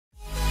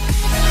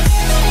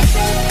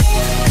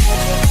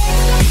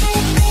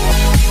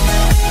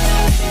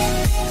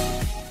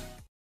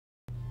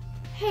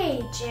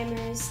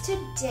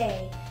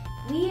today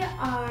we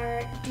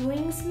are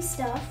doing some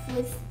stuff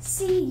with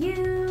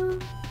CU.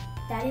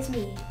 That is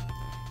me.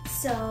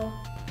 So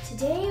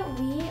today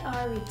we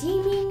are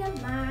redeeming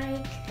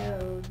my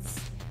codes.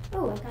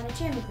 Oh, I got a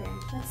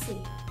jammogram. Let's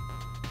see.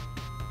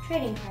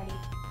 Trading party.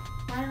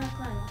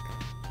 Lilac.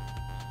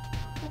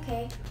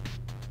 Okay.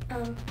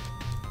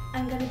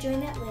 I'm gonna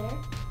join that later,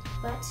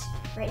 but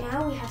right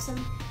now we have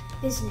some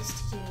business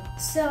to do.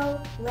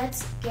 So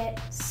let's get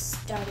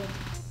started.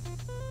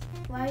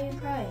 Why are you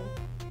crying?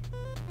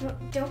 No,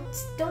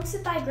 don't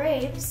sit by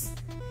graves.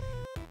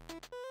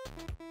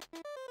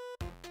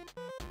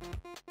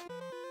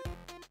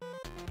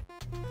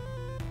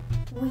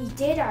 We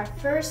did our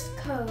first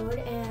code,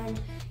 and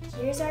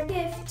here's our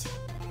gift.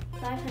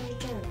 500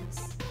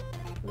 gems.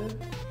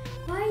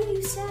 Why are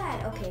you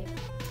sad? Okay,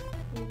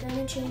 I'm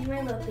gonna change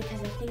my look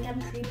because I think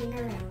I'm creeping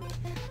around.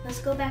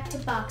 Let's go back to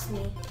box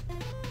me.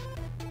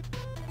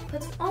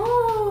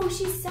 Oh,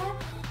 she's sad.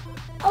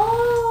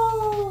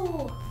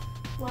 Oh!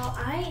 Well,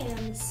 I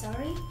am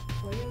sorry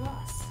for your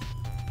loss.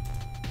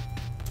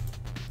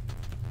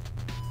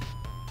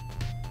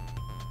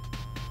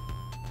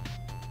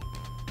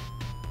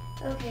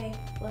 Okay,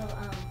 well,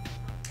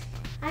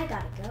 I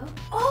gotta go.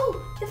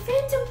 Oh, the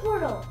Phantom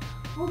Portal!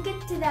 We'll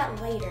get to that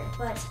later,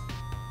 but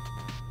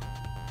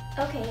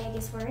okay, I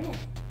guess we're in it.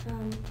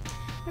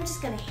 We're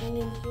just gonna hang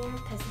in here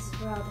because this is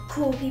where all the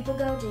cool people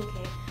go.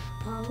 JK.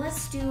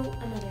 Let's do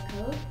another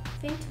code.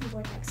 Phantom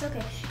Vortex. Okay,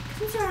 it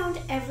comes around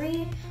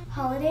every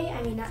holiday.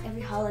 I mean, not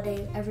every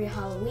holiday, every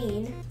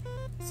Halloween.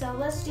 So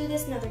let's do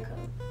this another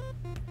code.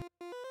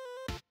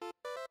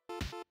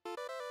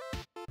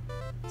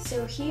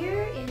 So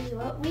here is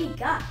what we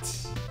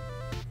got.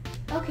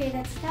 Okay,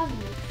 that's 1,000.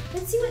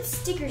 Let's see what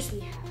stickers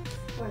we have.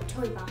 Or a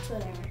toy box,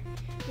 whatever.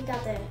 We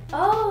got the,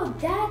 oh,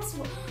 that's,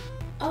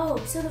 oh,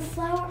 so the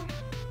flower,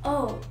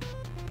 oh,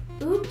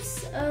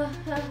 oops,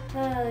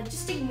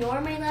 just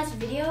ignore my last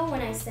video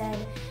when I said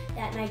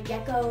that my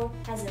gecko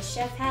has a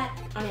chef hat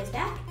on his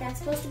back. That's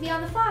supposed to be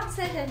on the fox.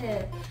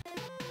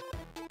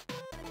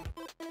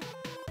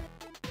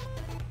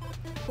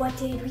 What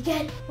did we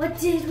get? What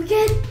did we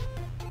get?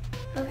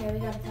 Okay, we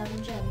got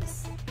 1,000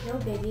 gems. No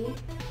biggie,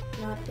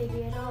 not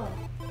biggie at all.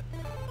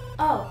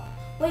 Oh,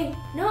 wait,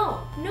 no,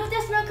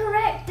 that's not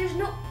correct. There's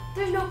no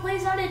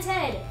place on its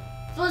head.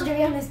 It's supposed to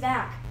be on his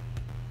back.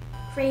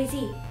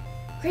 Crazy,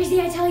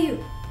 I tell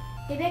you.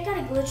 Maybe I got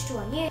a glitched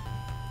one. Yeah,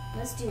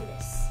 let's do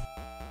this.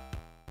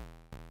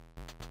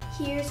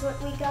 Here's what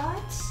we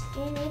got,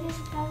 and it is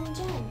 1,000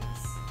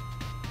 gems.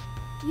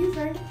 You've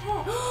earned a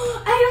pet.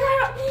 Oh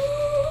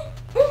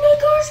my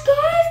gosh,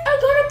 guys, I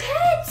got a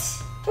pet.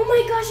 Oh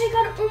my gosh, I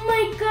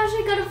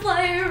got a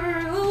flyer.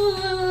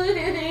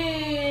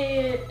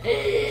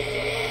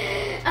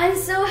 I'm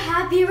so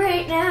happy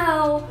right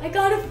now. I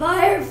got a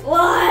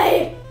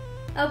firefly.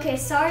 Okay,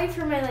 sorry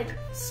for my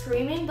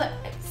screaming, but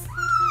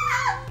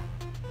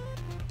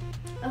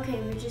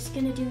okay, we're just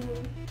gonna do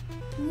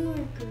blue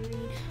or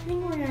green. I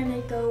think we're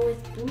gonna go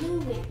with blue.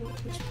 Wait,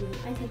 which blue?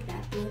 I think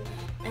that blue.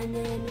 And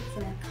then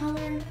for a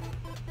color,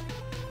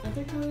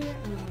 other color,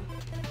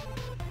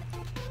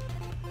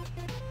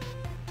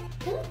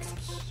 that looks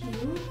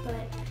cute,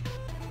 but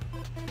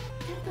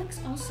that looks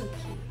also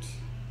cute.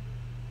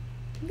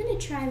 I'm gonna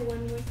try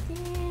one more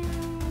thing.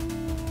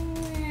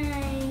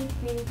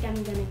 I think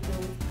I'm gonna go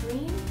with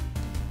green.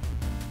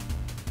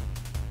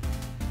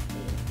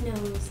 Wait, no,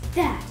 it's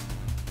that.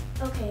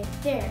 Okay,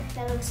 there.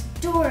 That looks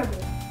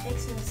adorable.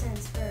 Makes no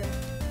sense for a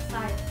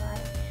firefly.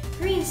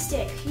 Green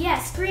stick.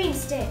 Yes, green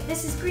stick.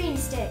 This is green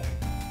stick.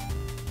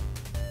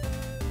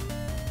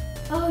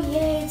 Oh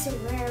yay, it's a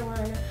rare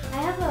one. I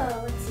have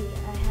a, let's see,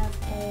 I have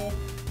a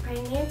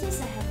praying mantis,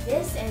 I have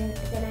this, and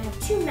then I have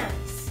 2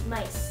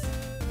 mice.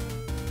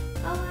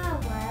 Oh wow,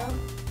 wild.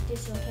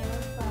 Digital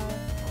camera, flower,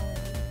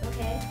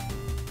 okay.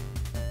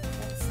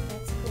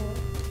 That's cool.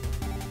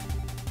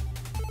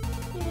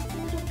 Here's the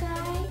little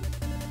guy.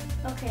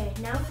 Okay,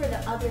 now for the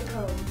other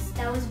codes.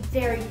 That was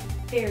very,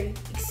 very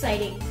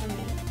exciting for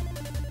me.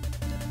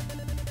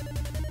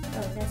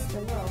 Oh, that's the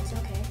worlds,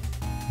 okay.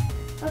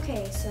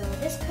 Okay, so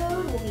this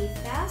code will be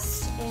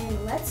fast,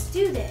 and let's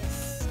do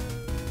this.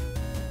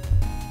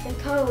 The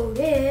code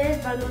is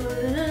 2000.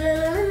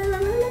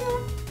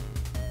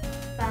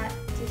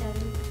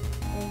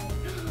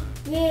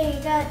 Yay,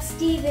 got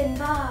Steve and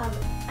Bob.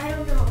 I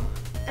don't know.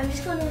 I'm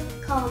just gonna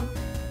call him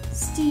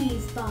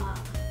Steve Bob.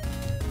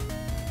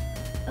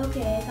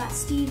 Okay, I got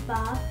Steve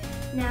Bob.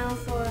 Now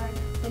for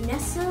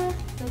Vanessa,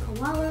 the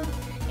koala,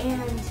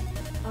 and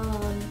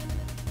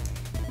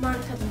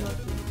Monica the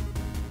monkey.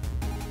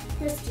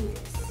 Let's do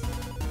this.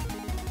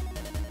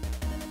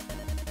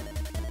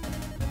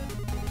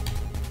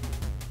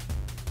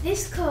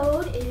 This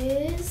code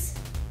is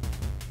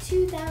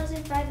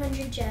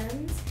 2,500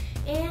 gems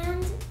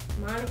and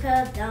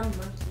Monica the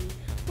monkey.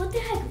 What the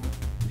heck?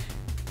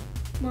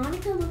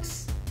 Monica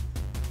looks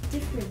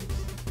different.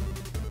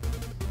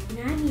 And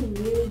I mean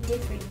really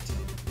different.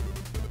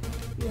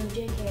 No,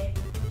 JK,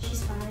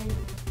 she's fine.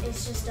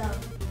 It's just,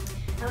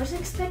 I was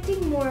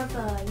expecting more of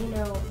a,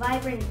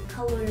 vibrant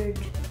colored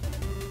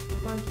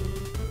monkey.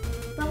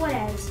 But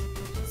whatevs.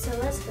 So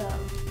let's go.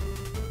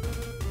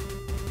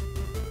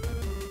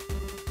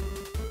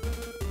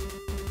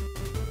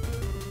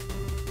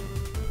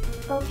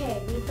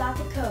 Okay, we've got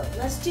the code.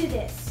 Let's do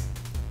this.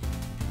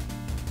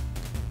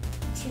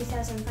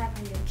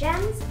 2,500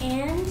 gems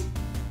and...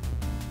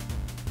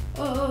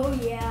 oh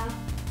yeah.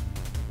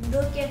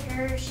 Look at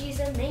her, she's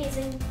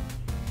amazing.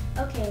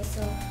 Okay,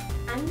 so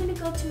I'm gonna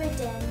go to my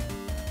den.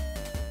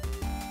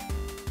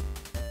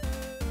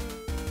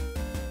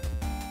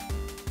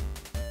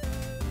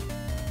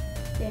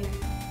 There,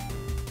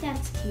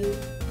 that's cute.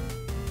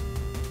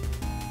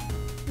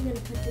 I'm gonna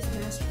put this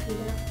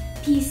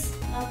masterpiece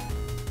up.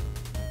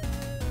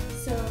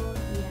 So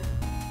yeah,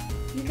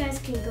 you guys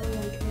can go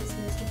like this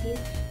masterpiece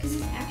because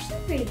it's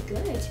actually pretty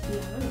good, to be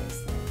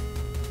honest.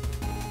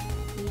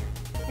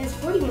 Yeah, it has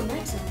 41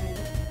 likes already.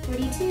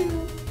 42.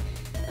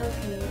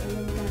 Okay, and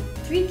then we got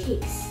 3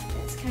 cakes.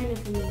 That's kind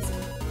of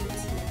amazing.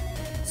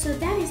 So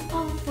that is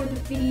all for the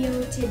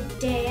video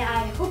today.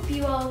 I hope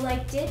you all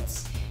liked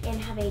it and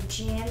have a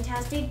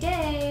jam-tastic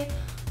day.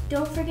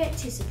 Don't forget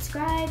to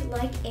subscribe,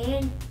 like,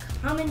 and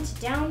comment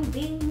down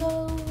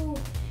below.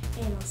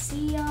 And I'll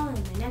see y'all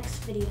in the next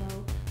video.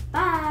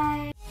 Bye!